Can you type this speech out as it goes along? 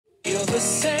the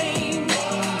same.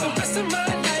 The rest of my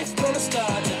life gonna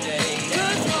start today.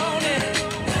 Good morning.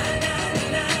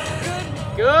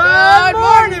 Good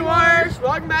morning, Warriors!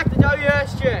 Welcome back to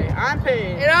WSJ. I'm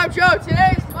Payne. And I'm Joe.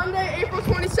 Today is Monday, April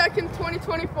 22nd,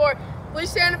 2024. Please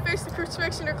stand and face the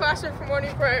crucifix in your classroom for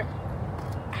morning prayer.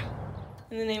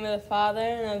 In the name of the Father,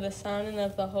 and of the Son, and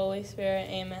of the Holy Spirit,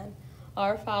 amen.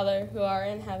 Our Father, who art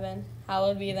in heaven,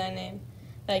 hallowed be thy name.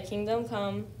 Thy kingdom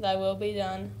come, thy will be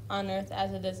done, on earth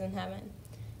as it is in heaven.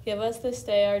 Give us this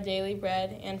day our daily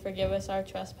bread, and forgive us our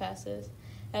trespasses,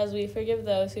 as we forgive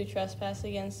those who trespass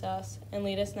against us. And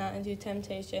lead us not into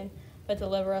temptation, but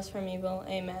deliver us from evil.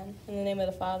 Amen. In the name of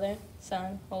the Father,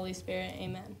 Son, Holy Spirit,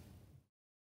 amen.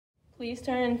 Please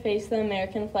turn and face the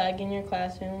American flag in your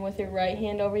classroom with your right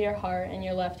hand over your heart and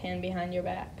your left hand behind your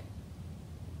back.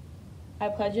 I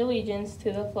pledge allegiance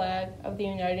to the flag of the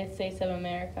United States of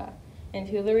America and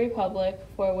to the republic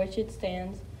for which it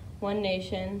stands, one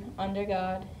nation, under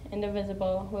God,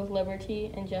 indivisible, with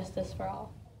liberty and justice for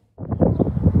all.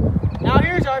 Now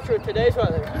here's Archer with today's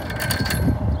weather.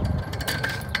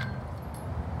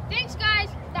 Thanks, guys.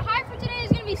 The high for today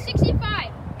is going to be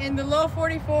 65. And the low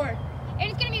 44. And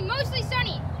it's going to be mostly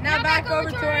sunny. Now back over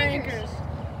to our anchors.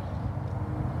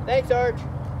 Thanks, Arch.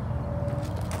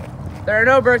 There are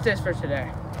no birthdays for today.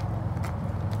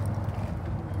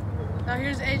 Now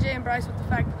here's AJ and Bryce with the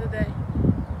fact of the day.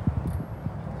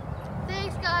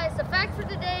 Thanks, guys. The fact for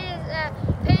today is that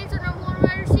Payne's our number one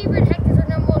wide receiver and Hector's our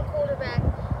number one quarterback.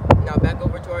 Now back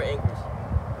over to our anchors.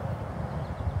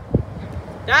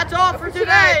 That's all for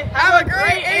today. Have a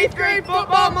great 8th grade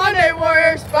football Monday,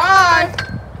 Warriors. Bye.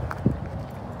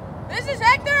 This is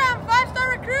Hector. I'm a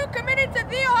 5-star recruit committed to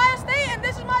The Ohio State, and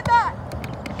this is my dot.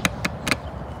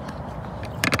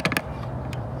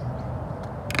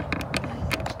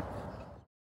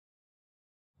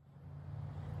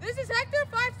 This is Hector,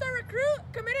 5-star recruit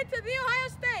committed to The Ohio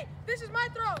State. This is my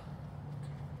throw.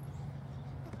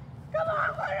 Come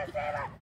on, wide receiver!